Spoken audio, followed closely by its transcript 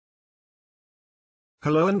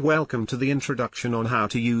Hello and welcome to the introduction on how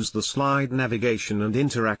to use the slide navigation and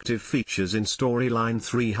interactive features in Storyline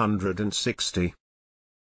 360.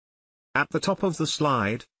 At the top of the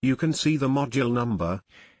slide, you can see the module number,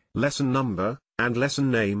 and lesson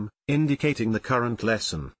name, indicating the current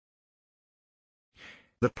lesson.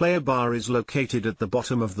 The player bar is located at the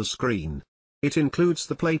bottom of the screen. It includes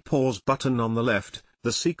the play-pause button on the left,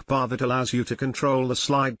 the seek bar that allows you to control the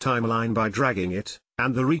slide timeline by dragging it,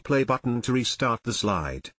 and the replay button to restart the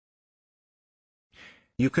slide.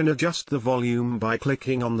 You can adjust the volume by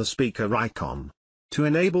clicking on the speaker icon. To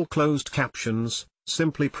enable closed captions,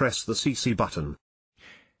 simply press the CC button.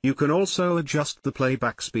 You can also adjust the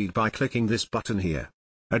playback speed by clicking this button here.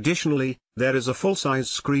 Additionally, there is a full-size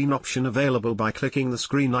screen option available by clicking the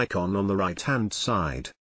screen icon on the right-hand side.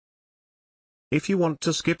 If you want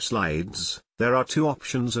to skip slides, there are two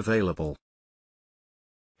options available.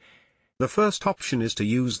 The first option is to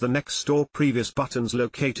use the next or previous buttons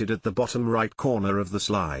located at the bottom right corner of the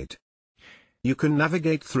slide. You can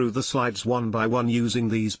navigate through the slides one by one using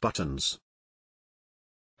these buttons.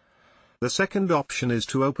 The second option is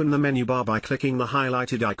to open the menu bar by clicking the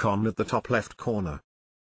highlighted icon at the top left corner.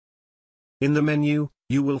 In the menu,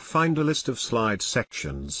 you will find a list of slide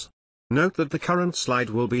sections. Note that the current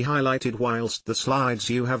slide will be highlighted whilst the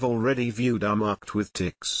slides you have already viewed are marked with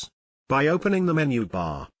ticks. By opening the menu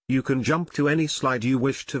bar, you can jump to any slide you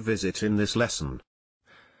wish to visit in this lesson.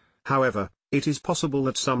 However, it is possible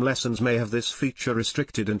that some lessons may have this feature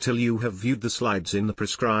restricted until you have viewed the slides in the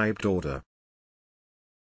prescribed order.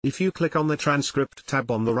 If you click on the Transcript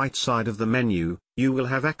tab on the right side of the menu, you will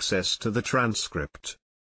have access to the transcript.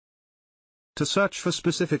 To search for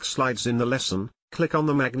specific slides in the lesson, click on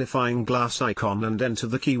the magnifying glass icon and enter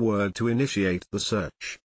the keyword to initiate the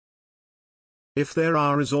search. If there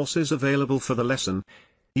are resources available for the lesson,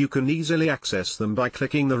 you can easily access them by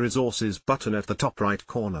clicking the Resources button at the top right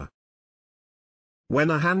corner. When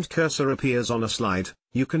a hand cursor appears on a slide,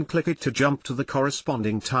 you can click it to jump to the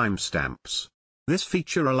corresponding timestamps. This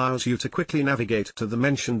feature allows you to quickly navigate to the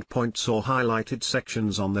mentioned points or highlighted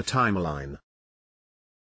sections on the timeline.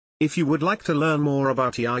 If you would like to learn more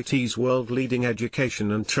about EIT's world-leading education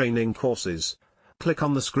and training courses, click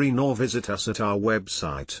on the screen or visit us at our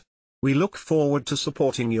website. We look forward to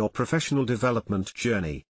supporting your professional development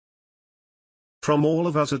journey. From all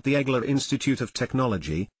of us at the Eggler Institute of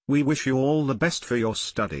Technology, we wish you all the best for your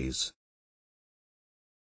studies.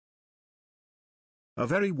 A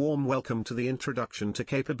very warm welcome to the Introduction to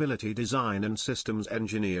Capability Design and Systems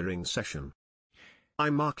Engineering session.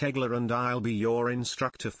 I'm Mark Eggler and I'll be your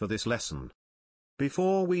instructor for this lesson.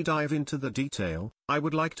 Before we dive into the detail, I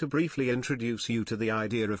would like to briefly introduce you to the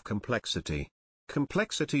idea of complexity.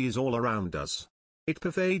 Complexity is all around us. It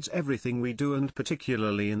pervades everything we do, and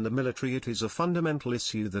particularly in the military it is a fundamental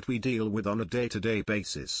issue that we deal with on a day-to-day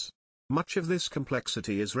basis. Much of this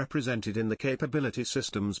complexity is represented in the capability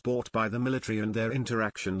systems bought by the military and their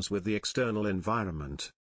interactions with the external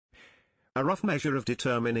environment. A rough measure of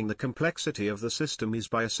determining the complexity of the system is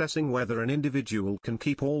by assessing whether an individual can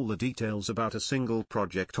keep all the details about a single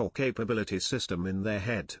project or capability system in their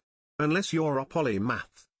head. Unless you're a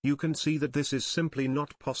polymath, you can see that this is simply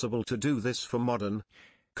not possible to do this for modern,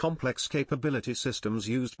 complex capability systems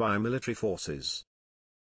used by military forces.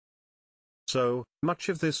 So, much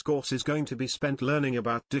of this course is going to be spent learning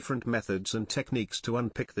about different methods and techniques to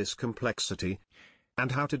unpick this complexity,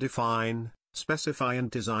 and how to define, specify and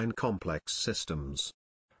design complex systems.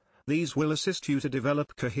 These will assist you to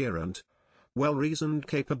develop coherent, well-reasoned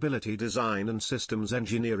capability design and systems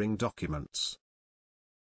engineering documents.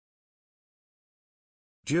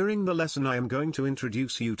 During the lesson I am going to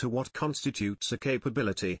introduce you to what constitutes a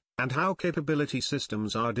capability, and how capability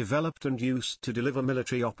systems are developed and used to deliver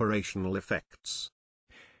military operational effects.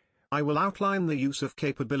 I will outline the use of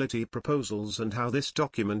capability proposals and how this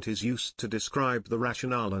document is used to describe the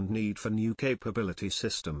rationale and need for new capability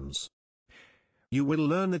systems. You will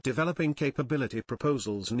learn that developing capability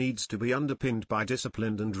proposals needs to be underpinned by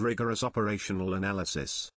disciplined and rigorous operational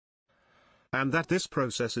analysis, and that this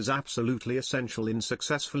process is absolutely essential in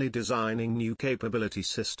successfully designing new capability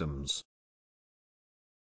systems.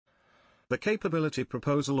 The capability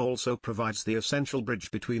proposal also provides the essential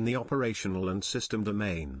bridge between the operational and system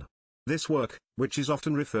domain. This work, which is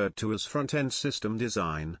often referred to as front-end system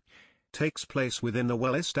design, takes place within a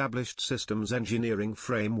well-established systems engineering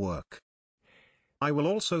framework. I will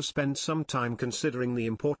also spend some time considering the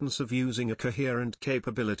importance of using a coherent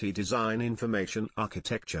capability design information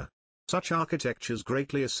architecture. Such architectures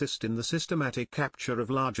greatly assist in the systematic capture of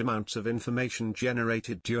large amounts of information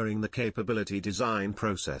generated during the capability design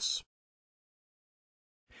process.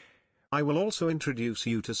 I will also introduce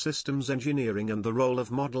you to systems engineering and the role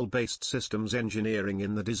of model-based systems engineering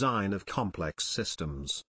in the design of complex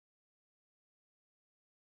systems.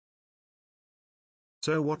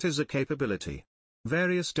 So what is a capability?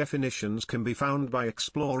 Various definitions can be found by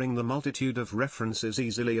exploring the multitude of references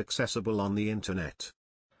easily accessible on the Internet.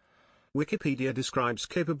 Wikipedia describes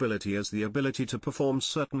capability as the ability to perform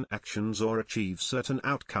certain actions or achieve certain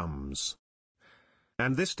outcomes.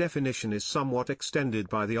 And this definition is somewhat extended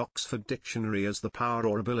by the Oxford Dictionary as the power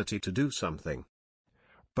or ability to do something.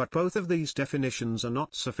 But both of these definitions are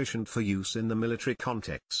not sufficient for use in the military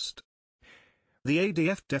context. The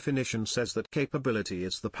ADF definition says that capability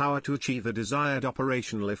is the power to achieve a desired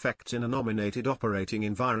operational effect in a nominated operating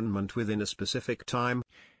environment within a specific time,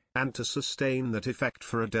 and to sustain that effect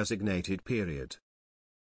for a designated period.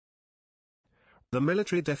 The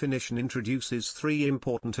military definition introduces three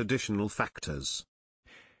important additional factors.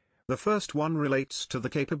 The first one relates to the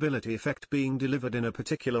capability effect being delivered in a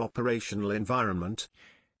particular operational environment,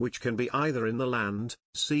 which can be either in the land,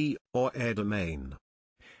 sea, or air domain.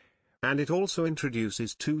 And it also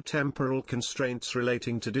introduces two temporal constraints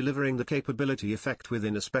relating to delivering the capability effect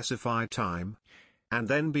within a specified time, and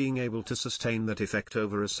then being able to sustain that effect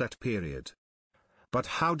over a set period. But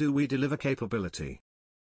how do we deliver capability?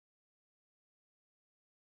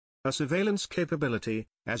 A surveillance capability,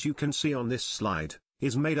 as you can see on this slide,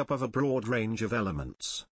 is made up of a broad range of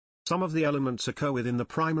elements. Some of the elements occur within the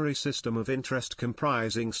primary system of interest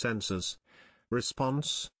comprising sensors,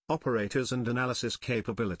 response, operators and analysis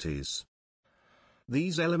capabilities.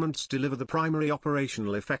 These elements deliver the primary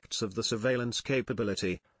operational effects of the surveillance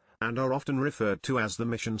capability, and are often referred to as the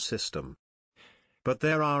mission system. But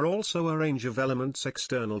there are also a range of elements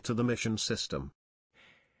external to the mission system.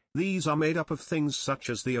 These are made up of things such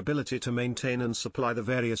as the ability to maintain and supply the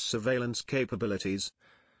various surveillance capabilities,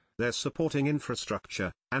 their supporting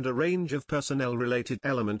infrastructure, and a range of personnel-related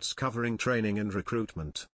elements covering training and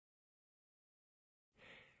recruitment.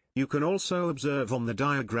 You can also observe on the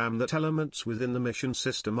diagram that elements within the mission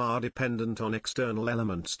system are dependent on external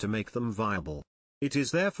elements to make them viable. It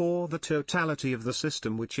is therefore the totality of the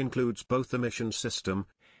system which includes both the mission system,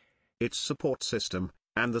 its support system,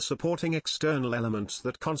 and the supporting external elements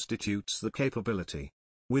that constitutes the capability.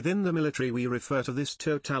 Within the military we refer to this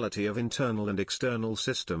totality of internal and external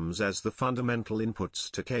systems as the fundamental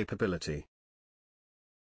inputs to capability.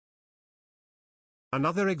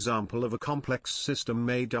 Another example of a complex system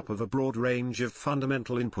made up of a broad range of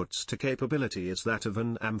fundamental inputs to capability is that of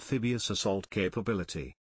an amphibious assault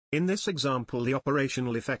capability. In this example, the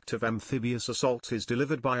operational effect of amphibious assault is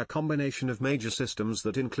delivered by a combination of major systems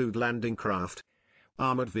that include landing craft,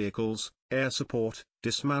 armored vehicles, air support,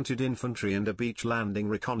 dismounted infantry and a beach landing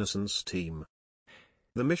reconnaissance team.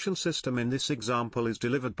 The mission system in this example is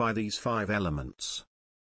delivered by these five elements.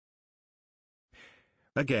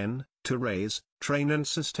 Again, to raise, train and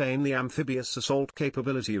sustain the amphibious assault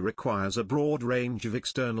capability requires a broad range of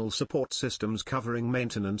external support systems covering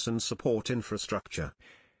maintenance and support infrastructure,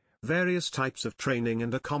 various types of training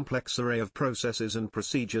and a complex array of processes and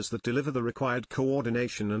procedures that deliver the required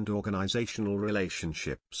coordination and organizational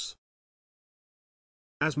relationships.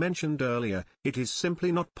 As mentioned earlier, it is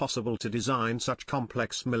simply not possible to design such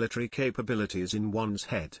complex military capabilities in one's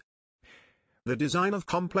head. The design of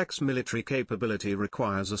complex military capability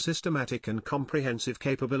requires a systematic and comprehensive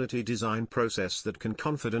capability design process that can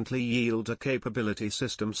confidently yield a capability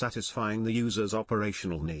system satisfying the user's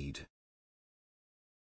operational need.